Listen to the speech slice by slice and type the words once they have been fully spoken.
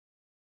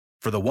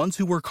For the ones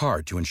who work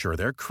hard to ensure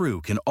their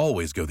crew can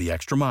always go the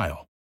extra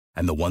mile,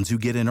 and the ones who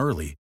get in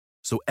early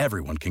so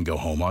everyone can go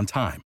home on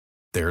time,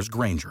 there's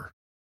Grainger,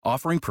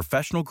 offering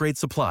professional-grade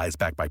supplies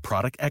backed by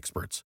product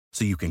experts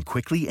so you can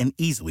quickly and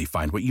easily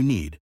find what you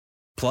need.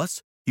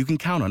 Plus, you can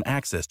count on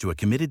access to a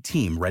committed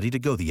team ready to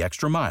go the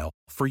extra mile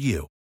for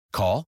you.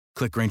 Call,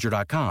 click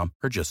Grainger.com,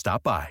 or just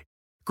stop by.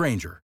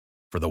 Grainger,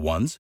 for the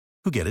ones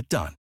who get it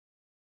done.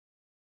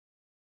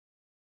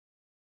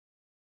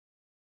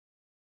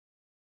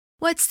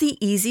 What's the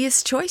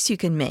easiest choice you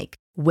can make?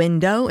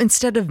 Window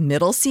instead of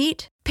middle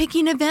seat?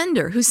 Picking a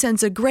vendor who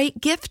sends a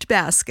great gift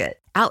basket?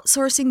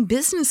 Outsourcing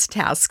business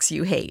tasks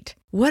you hate?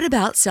 What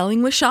about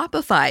selling with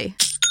Shopify?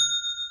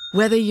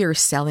 Whether you're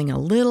selling a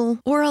little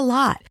or a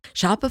lot,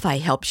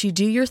 Shopify helps you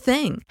do your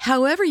thing,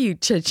 however you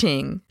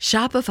cha-ching.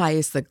 Shopify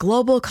is the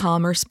global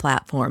commerce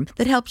platform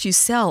that helps you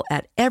sell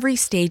at every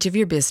stage of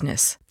your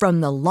business.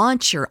 From the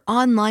launch your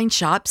online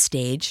shop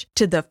stage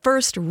to the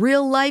first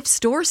real-life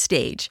store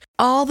stage,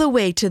 all the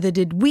way to the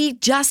did we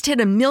just hit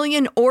 1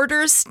 million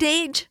orders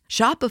stage.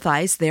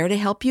 Shopify's there to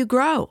help you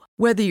grow.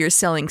 Whether you're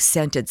selling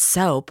scented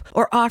soap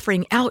or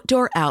offering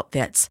outdoor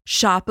outfits,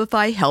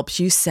 Shopify helps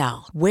you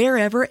sell.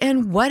 Wherever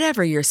and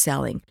whatever you're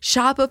selling,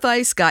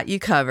 Shopify's got you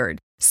covered.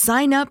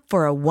 Sign up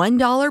for a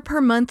 $1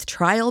 per month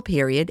trial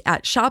period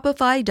at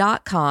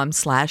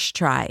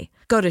shopify.com/try.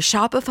 Go to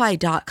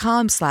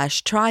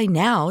shopify.com/try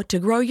now to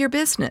grow your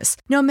business,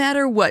 no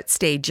matter what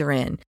stage you're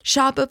in.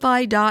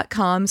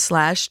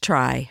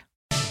 Shopify.com/try.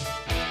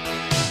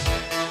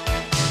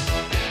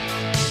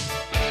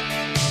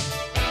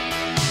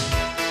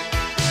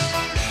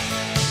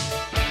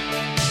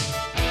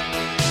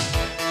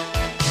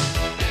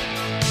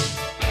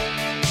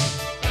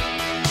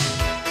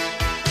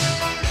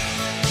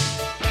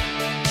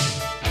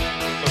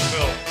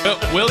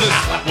 We'll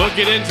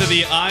get into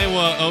the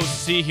Iowa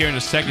OC here in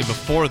a second.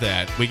 Before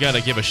that, we got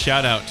to give a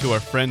shout out to our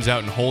friends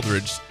out in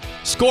Holdridge.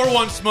 Score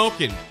One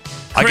Smoking.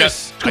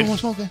 Chris, Can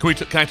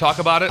I talk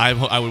about it?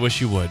 I would wish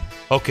you would.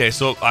 Okay,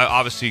 so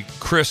obviously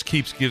Chris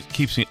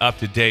keeps me up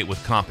to date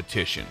with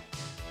competition.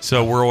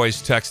 So we're always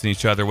texting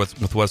each other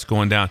with what's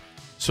going down.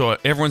 So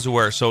everyone's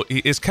aware. So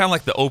it's kind of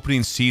like the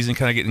opening season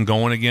kind of getting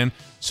going again.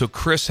 So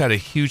Chris had a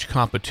huge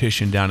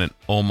competition down in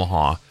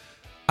Omaha.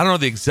 I don't know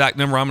the exact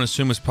number. I'm going to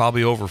assume it's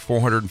probably over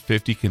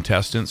 450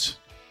 contestants,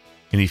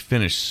 and he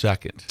finished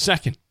second.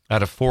 Second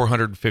Out of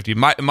 450. It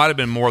might have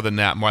been more than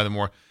that.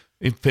 More.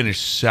 He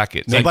finished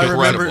second. Nobody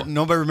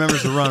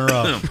remembers the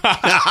runner-up.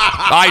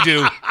 I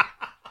do.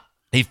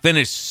 He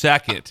finished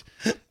second.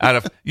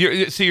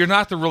 You're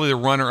not really the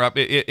runner-up.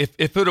 If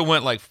it would have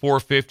went like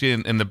 450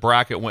 and the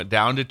bracket went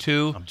down to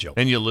 2, I'm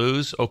joking. and you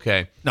lose,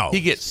 okay. No,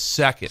 he gets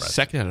second.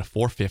 Second out of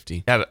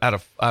 450. Out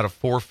of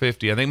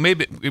 450. I think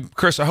maybe,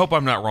 Chris, I hope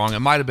I'm not wrong. It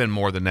might have been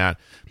more than that.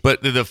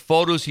 But the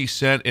photos he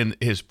sent in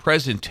his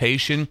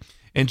presentation,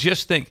 and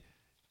just think,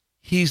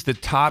 he's the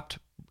top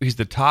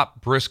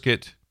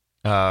brisket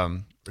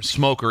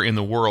smoker in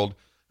the world.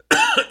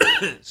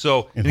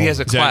 So he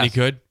has a class. Is that any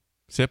good?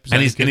 Sip?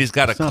 And he's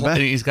got a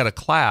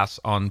class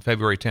on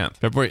February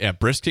 10th.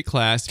 Brisket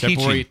class, Teaching.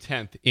 February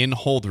 10th in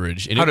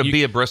Holdridge. And How to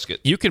be a brisket.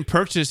 You can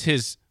purchase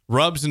his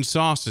rubs and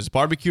sauces,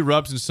 barbecue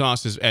rubs and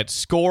sauces at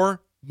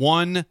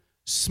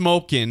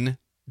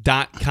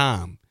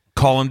scoreonesmokin.com.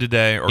 Call him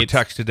today or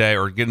text today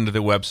or get into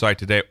the website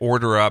today.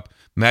 Order up.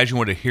 Imagine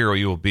what a hero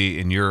you will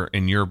be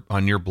on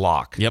your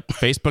block. Yep.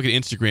 Facebook and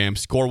Instagram,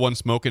 Score One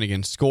Smoking.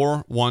 Again,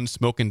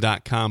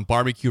 scoreonesmokin.com.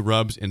 Barbecue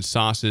rubs and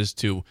sauces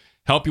to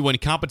help you win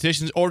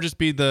competitions or just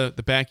be the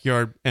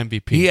backyard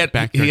MVP.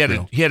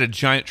 He had a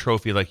giant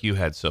trophy like you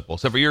had, Sipple.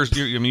 Except for yours,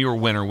 you were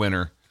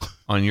winner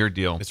on your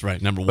deal. That's right,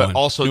 number but one. But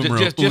also,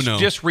 Uno.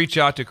 just reach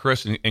out to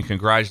Chris and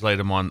congratulate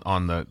him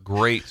on the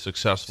great,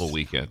 successful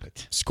weekend.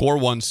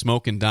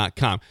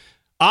 Scoreonesmokin.com.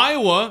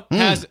 Iowa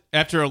has,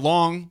 after a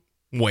long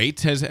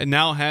wait,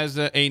 now has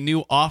a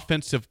new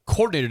offensive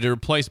coordinator to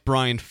replace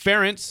Brian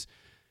Ferentz.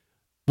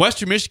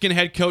 Western Michigan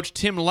head coach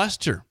Tim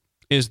Lester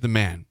is the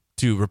man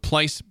to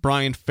replace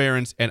Brian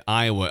Ferentz at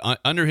Iowa.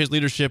 Under his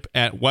leadership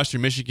at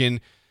Western Michigan,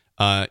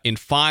 in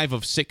 5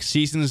 of 6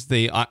 seasons,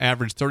 they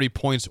averaged 30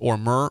 points or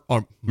more.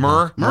 I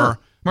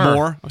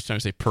was trying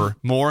to say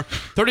more.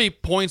 30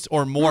 points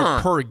or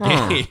more per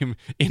game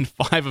in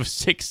 5 of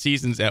 6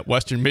 seasons at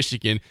Western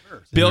Michigan.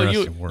 Bill,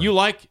 you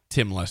like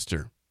Tim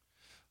Lester?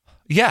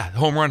 Yeah,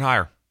 home run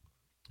higher.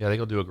 Yeah, I think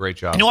he'll do a great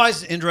job. You know,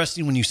 it's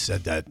interesting when you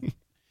said that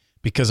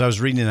because I was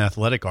reading an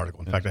athletic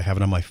article. In fact, I have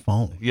it on my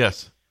phone.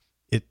 Yes.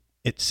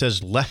 It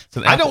says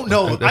Lester. I don't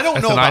know about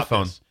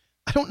iPhone. this.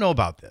 I don't know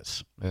about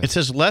this. Yeah. It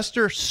says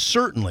Lester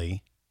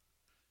certainly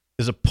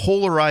is a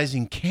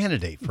polarizing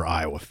candidate for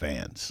Iowa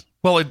fans.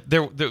 Well,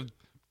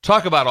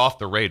 talk about off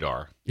the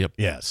radar. Yep.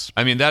 Yes.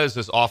 I mean, that is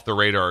as off the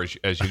radar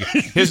as you get.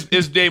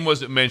 His name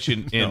wasn't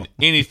mentioned in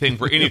anything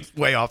for any. It's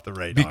way off the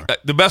radar.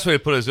 The best way to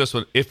put it is this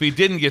one: if he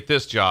didn't get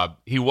this job,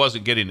 he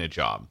wasn't getting a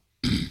job.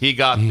 He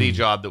got the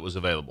job that was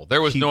available.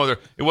 There was no other.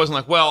 It wasn't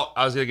like, well,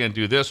 I was going to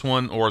do this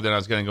one, or then I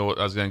was going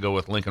to go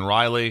with Lincoln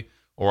Riley,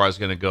 or I was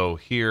going to go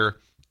here.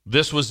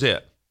 This was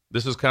it.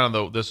 This is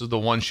the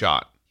one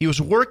shot. He was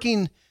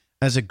working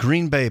as a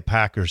Green Bay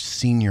Packers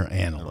senior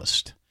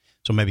analyst.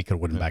 So maybe he could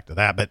have went back to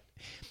that. But,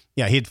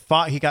 yeah,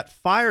 he got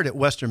fired at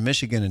Western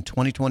Michigan in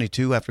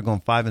 2022 after going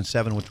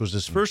 5-7, which was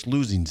his first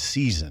losing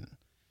season.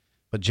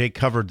 But Jake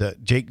covered the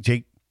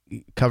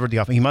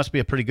offense. He must be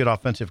a pretty good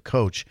offensive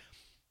coach.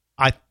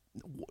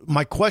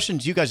 My question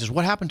to you guys is,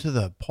 what happened to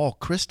the Paul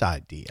Chryst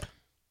idea?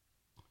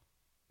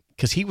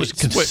 Because he was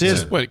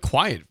considered. Went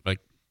quiet like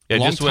a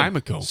long time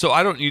ago. So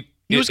I don't.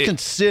 He was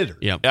considered.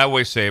 Yeah. I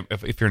always say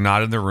if you're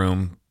not in the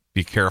room,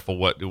 be careful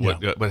what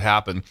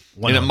happened.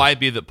 100. And it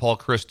might be that Paul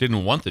Chryst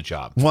didn't want the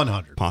job.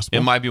 100 possible.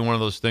 It might be one of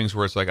those things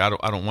where it's like I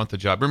don't want the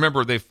job.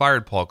 Remember, they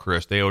fired Paul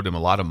Chryst. They owed him a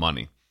lot of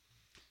money.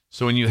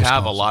 So when you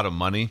have a lot of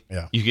money,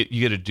 you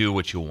get to do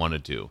what you want to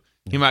do.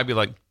 He might be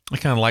like, I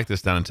kind of like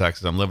this down in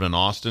Texas. I'm living in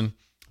Austin.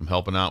 I'm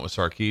helping out with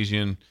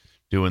Sarkisian,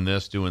 doing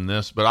this.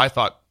 But I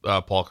thought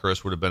Paul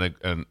Chryst would have been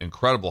an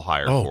incredible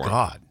hire for him. Oh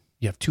God,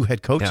 you have two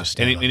head coaches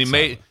standing on the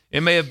side.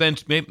 It may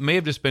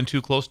have just been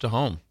too close to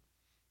home.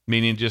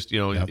 Meaning just,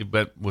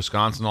 but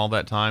Wisconsin all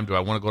that time. Do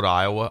I want to go to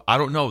Iowa? I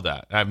don't know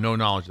that. I have no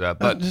knowledge of that.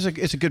 But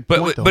it's a good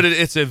point, but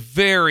it's a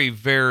very,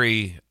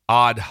 very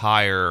odd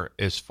hire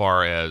as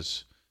far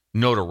as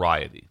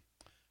notoriety.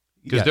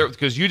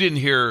 Because you didn't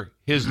hear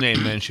his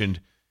name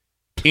mentioned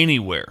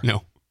anywhere.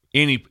 No.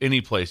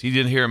 Any place. You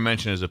didn't hear him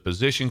mentioned as a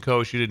position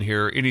coach. You didn't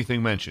hear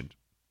anything mentioned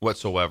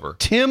whatsoever.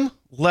 Tim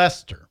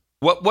Lester.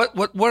 What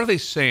are they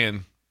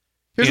saying?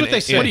 Here's what they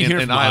say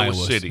in Iowa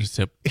City.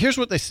 Here's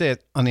what they say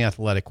on The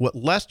Athletic. What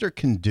Lester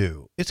can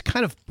do, it's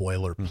kind of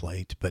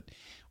boilerplate, but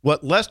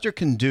what Lester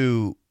can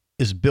do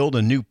is build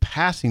a new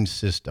passing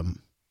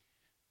system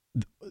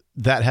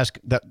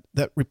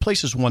that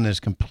replaces one that has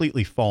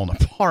completely fallen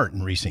apart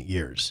in recent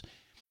years.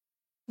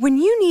 When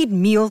you need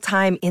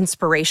mealtime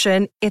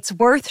inspiration, it's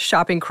worth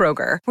shopping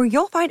Kroger, where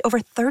you'll find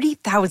over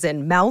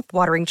 30,000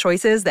 mouth-watering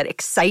choices that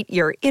excite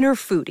your inner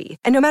foodie.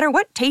 And no matter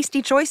what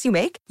tasty choice you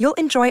make, you'll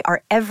enjoy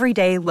our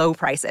everyday low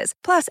prices,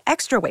 plus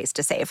extra ways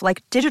to save,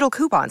 like digital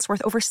coupons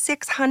worth over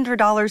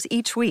 $600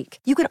 each week.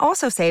 You can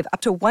also save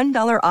up to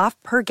 $1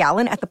 off per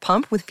gallon at the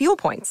pump with fuel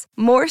points.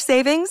 More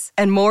savings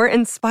and more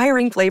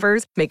inspiring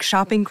flavors make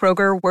shopping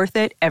Kroger worth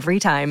it every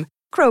time.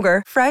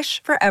 Kroger,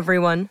 fresh for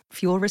everyone.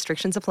 Fuel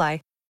restrictions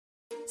apply.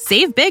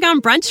 Save big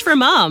on brunch for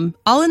mom,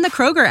 all in the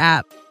Kroger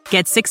app.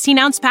 Get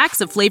 16-ounce packs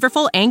of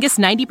flavorful Angus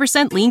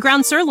 90% lean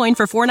ground sirloin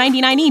for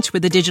 $4.99 each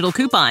with a digital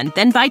coupon.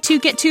 Then buy 2,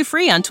 get 2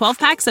 free on 12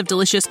 packs of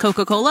delicious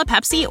Coca-Cola,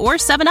 Pepsi, or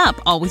 7-Up,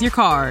 all with your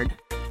card.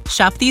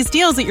 Shop these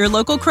deals at your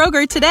local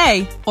Kroger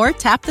today, or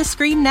tap the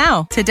screen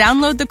now to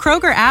download the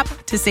Kroger app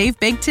to save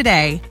big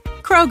today.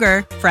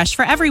 Kroger, fresh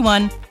for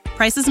everyone.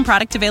 Prices and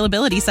product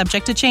availability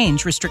subject to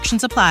change.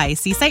 Restrictions apply.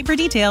 See site for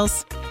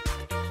details.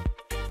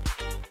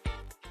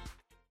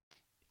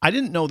 I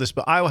didn't know this,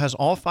 but Iowa has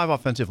all 5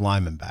 offensive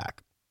linemen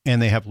back,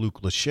 and they have Luke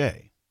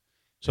Lachey.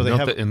 So they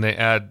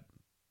add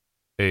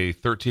a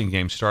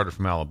 13-game starter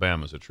from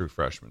Alabama as a true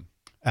freshman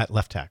at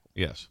left tackle.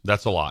 Yes,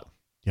 that's a lot.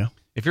 Yeah.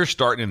 If you're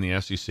starting in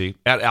the SEC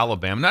at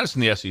Alabama, not just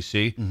in the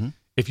SEC,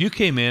 if you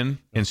came in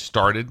and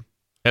started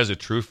as a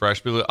true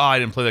freshman, like, I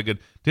didn't play that good.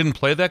 Didn't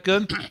play that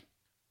good.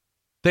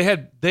 They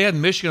had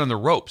Michigan on the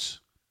ropes.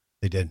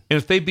 They did, and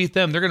if they beat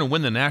them, they're going to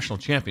win the national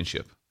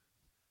championship.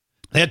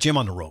 They had Jim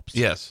on the ropes.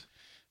 Yes.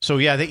 So,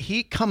 yeah,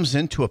 he comes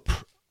into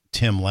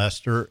Tim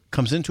Lester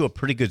comes into a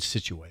pretty good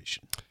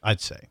situation,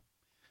 I'd say.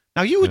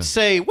 Now, you would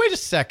say, wait a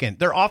second,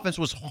 their offense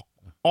was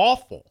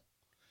awful.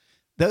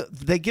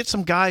 They get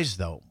some guys,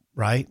 though,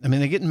 right? I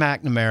mean, they get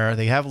McNamara.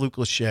 They have Luke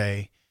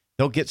Lachey.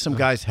 They'll get some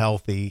guys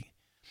healthy.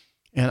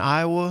 And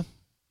Iowa?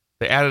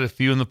 They added a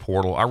few in the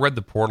portal. I read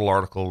the portal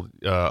article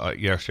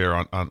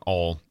yesterday on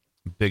all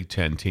Big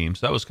Ten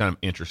teams. That was kind of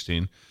interesting.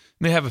 And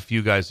they have a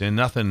few guys in,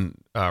 nothing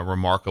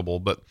remarkable,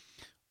 but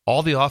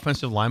all the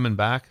offensive linemen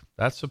back,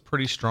 that's a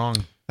pretty strong.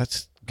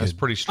 That's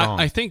pretty strong.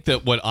 I think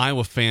that what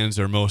Iowa fans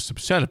are most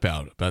upset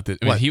about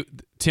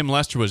Tim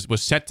Lester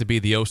was set to be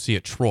the OC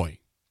at Troy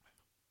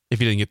if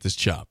he didn't get this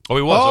job. Oh,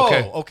 he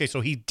was. Okay,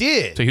 so he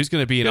did. So he was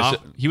going to be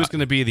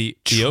the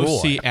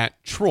OC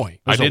at Troy.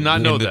 I did not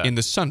know that in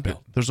the Sun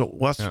Belt.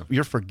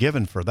 You're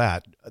forgiven for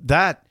that.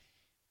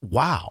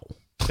 Wow.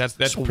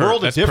 That's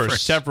per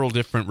several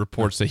different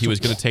reports that he was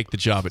going to take the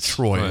job at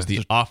Troy as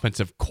the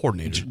offensive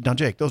coordinator. Now,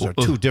 Jake, those are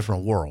two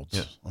different worlds.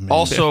 Yeah. I mean,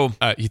 also,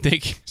 you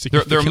think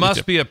there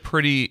must be a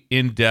pretty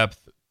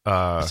in-depth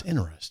that's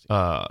interesting.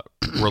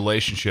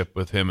 Relationship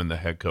with him and the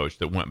head coach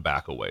that went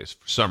back a ways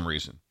for some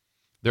reason.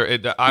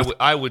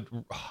 I would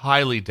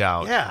highly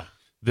doubt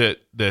that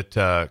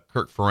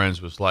Kirk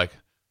Ferentz was like,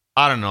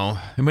 I don't know,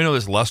 anybody know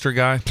this Lester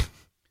guy?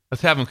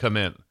 Let's have him come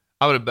in.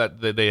 I would have bet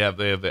that they have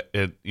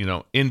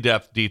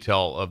in-depth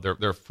detail of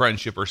their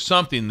friendship or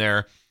something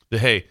there that,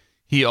 hey,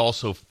 he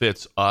also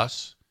fits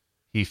us.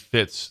 He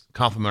fits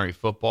complementary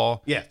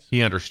football. Yes.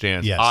 He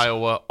understands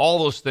Iowa. All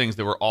those things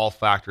that were all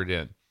factored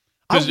in.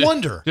 I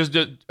wonder.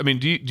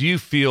 Do you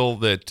feel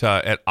that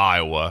at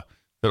Iowa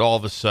that all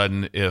of a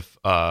sudden if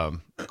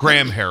Graham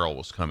Harrell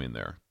was coming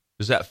there,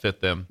 does that fit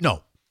them?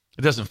 No.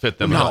 It doesn't fit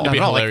them No, at all. It'd be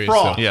like hilarious,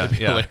 Frost. though. Yeah, It'd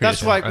be yeah. hilarious.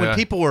 That's why when Yeah.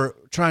 people were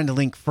trying to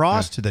link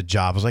Frost to the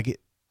job, I was like, it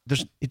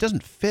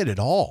doesn't fit at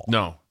all.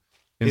 No.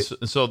 And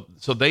so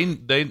they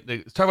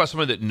talk about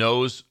somebody that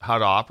knows how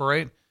to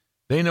operate.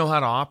 They know how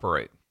to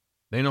operate.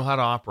 They know how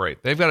to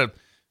operate. They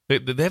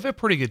have a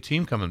pretty good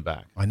team coming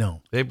back. I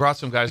know. They brought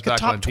some guys Like a back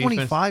top on defense.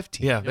 25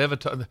 team. Yeah, they have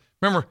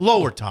remember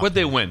Lower top. What'd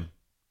they win?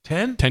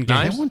 10? 10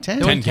 games. They won 10.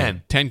 They won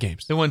 10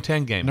 games. They won 10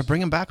 And games. they're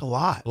bringing back a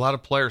lot. A lot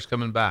of players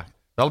coming back.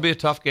 That'll be a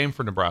tough game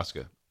for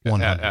Nebraska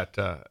 100.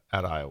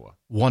 at Iowa.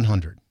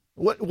 100.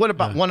 What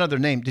about one other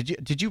name?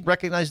 Did you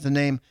recognize the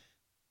name?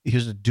 He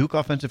was the Duke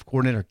offensive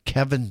coordinator,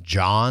 Kevin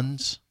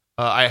Johns.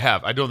 I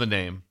have. I know the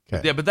name.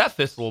 Okay. Yeah, but that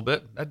fits a little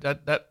bit.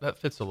 That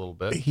fits a little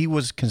bit. He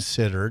was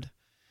considered.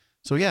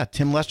 So yeah,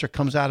 Tim Lester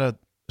comes out of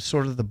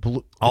sort of the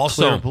blue,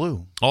 Also, clear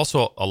blue.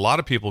 Also, a lot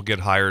of people get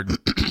hired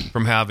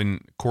from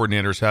having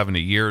coordinators having a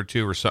year or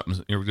two or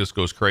something. It just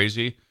goes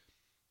crazy,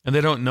 and they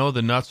don't know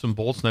the nuts and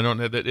bolts. And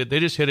they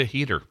just hit a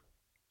heater,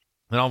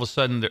 and all of a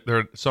sudden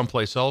they're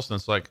someplace else, and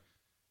it's like,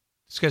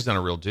 this guy's not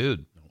a real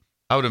dude.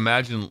 I would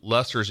imagine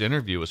Lester's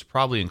interview was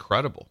probably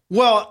incredible.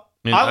 Well,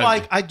 mean,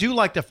 I do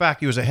like the fact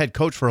he was a head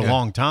coach for a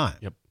long time.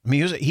 Yep. I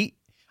mean,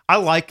 I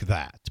like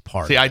that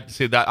part. I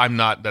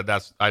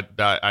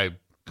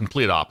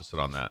complete opposite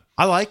on that.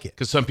 I like it.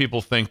 Because some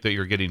people think that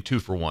you're getting 2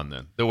 for 1.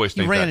 Then they always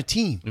He think ran that, a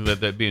team.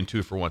 that being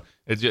 2 for 1.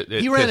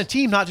 He ran a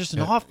team, not just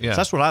an offense. yeah.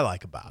 That's what I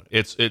like about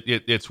it.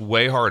 It's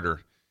way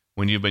harder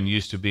when you've been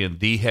used to being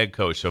the head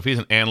coach. So if he's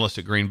an analyst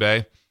at Green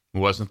Bay, who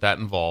wasn't that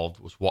involved,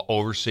 was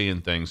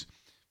overseeing things.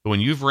 But when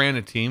you've ran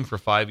a team for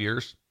 5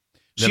 years,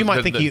 So you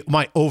might think he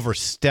might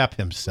overstep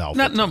himself.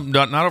 not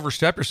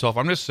overstep yourself.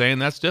 I'm just saying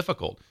that's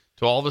difficult.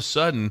 So all of a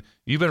sudden,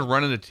 you've been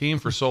running a team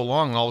for so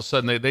long, and all of a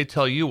sudden they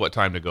tell you what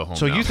time to go home.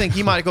 So now. you think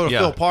he might go to Yeah.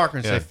 Phil Parker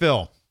and Yeah. say,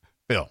 Phil,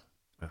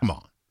 come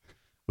on.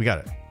 We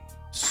got to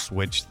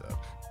switch the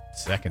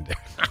secondary.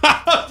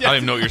 I don't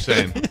even know what you're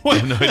saying. I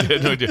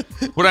have no idea.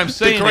 What I'm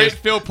saying The great is,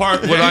 Phil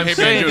Parker. what I'm Hey, man,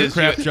 saying doing a is,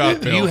 crap job,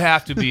 Phil. you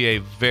have to be a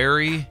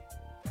very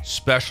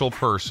special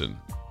person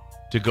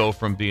to go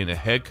from being a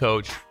head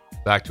coach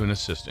back to an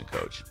assistant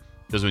coach.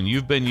 Because when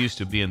you've been used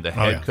to being the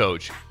head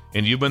coach,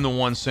 and you've been the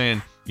one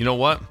saying, you know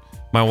what,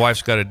 my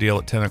wife's got a deal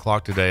at 10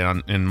 o'clock today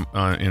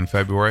in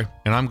February,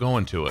 and I'm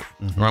going to it,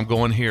 or I'm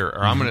going here,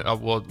 or I'm gonna.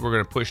 We're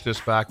gonna push this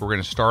back. We're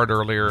gonna start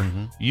earlier.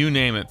 You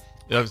name it.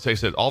 As I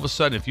said, all of a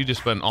sudden, if you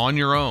just been on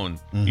your own,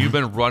 you've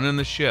been running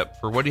the ship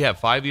for what do you have?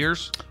 5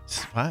 years?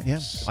 Yeah,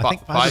 I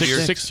think 5 or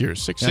years. 6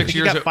 years. 6 Yeah, years. 6 he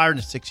years. got fired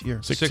in 6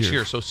 years. 6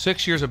 years. So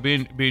 6 years of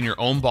being your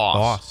own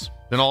boss.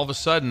 Then all of a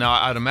sudden, now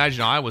I'd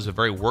imagine I was a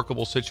very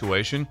workable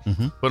situation.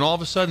 But all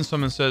of a sudden,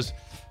 someone says,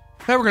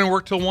 "Hey, we're going to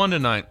work till 1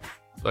 tonight."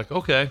 Like,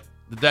 okay,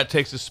 that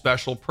takes a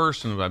special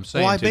person. What I'm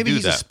saying Well, to maybe do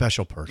he's that. a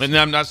special person. And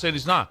I'm not saying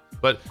he's not,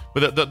 but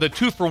the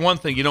 2 for 1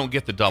 thing, you don't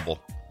get the double.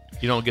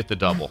 You don't get the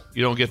double.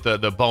 You don't get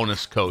the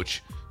bonus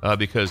coach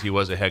because he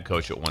was a head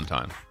coach at one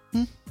time.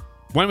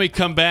 When we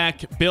come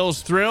back,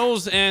 Bill's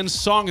Thrills and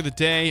Song of the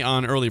Day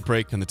on Early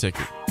Break on the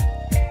Ticket.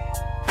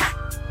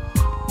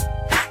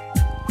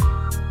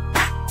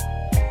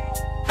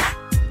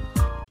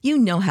 You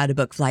know how to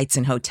book flights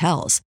and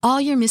hotels. All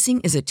you're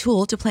missing is a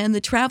tool to plan the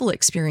travel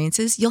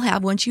experiences you'll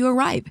have once you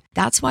arrive.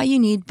 That's why you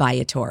need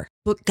Viator.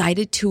 Book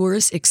guided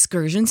tours,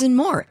 excursions, and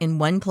more in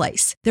one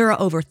place. There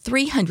are over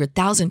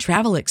 300,000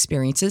 travel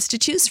experiences to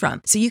choose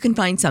from, so you can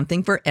find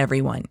something for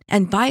everyone.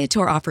 And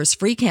Viator offers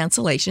free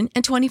cancellation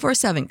and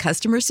 24/7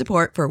 customer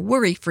support for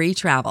worry-free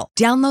travel.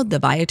 Download the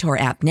Viator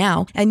app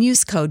now and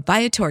use code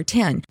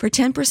Viator10 for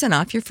 10%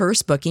 off your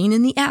first booking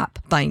in the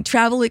app. Find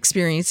travel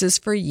experiences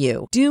for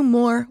you. Do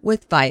more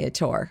with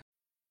Viator.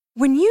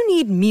 When you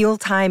need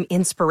mealtime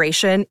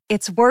inspiration,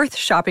 it's worth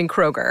shopping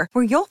Kroger,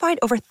 where you'll find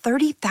over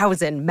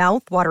 30,000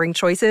 mouth-watering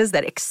choices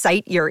that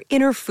excite your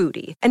inner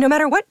foodie. And no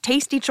matter what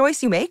tasty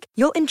choice you make,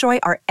 you'll enjoy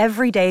our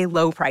everyday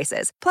low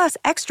prices, plus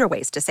extra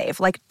ways to save,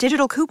 like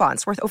digital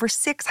coupons worth over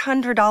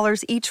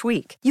 $600 each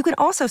week. You can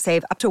also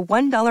save up to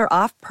 $1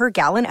 off per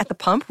gallon at the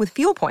pump with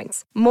fuel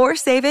points. More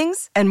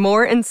savings and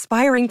more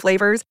inspiring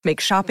flavors make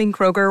shopping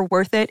Kroger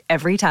worth it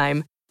every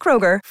time.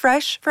 Kroger,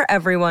 fresh for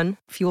everyone.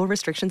 Fuel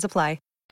restrictions apply.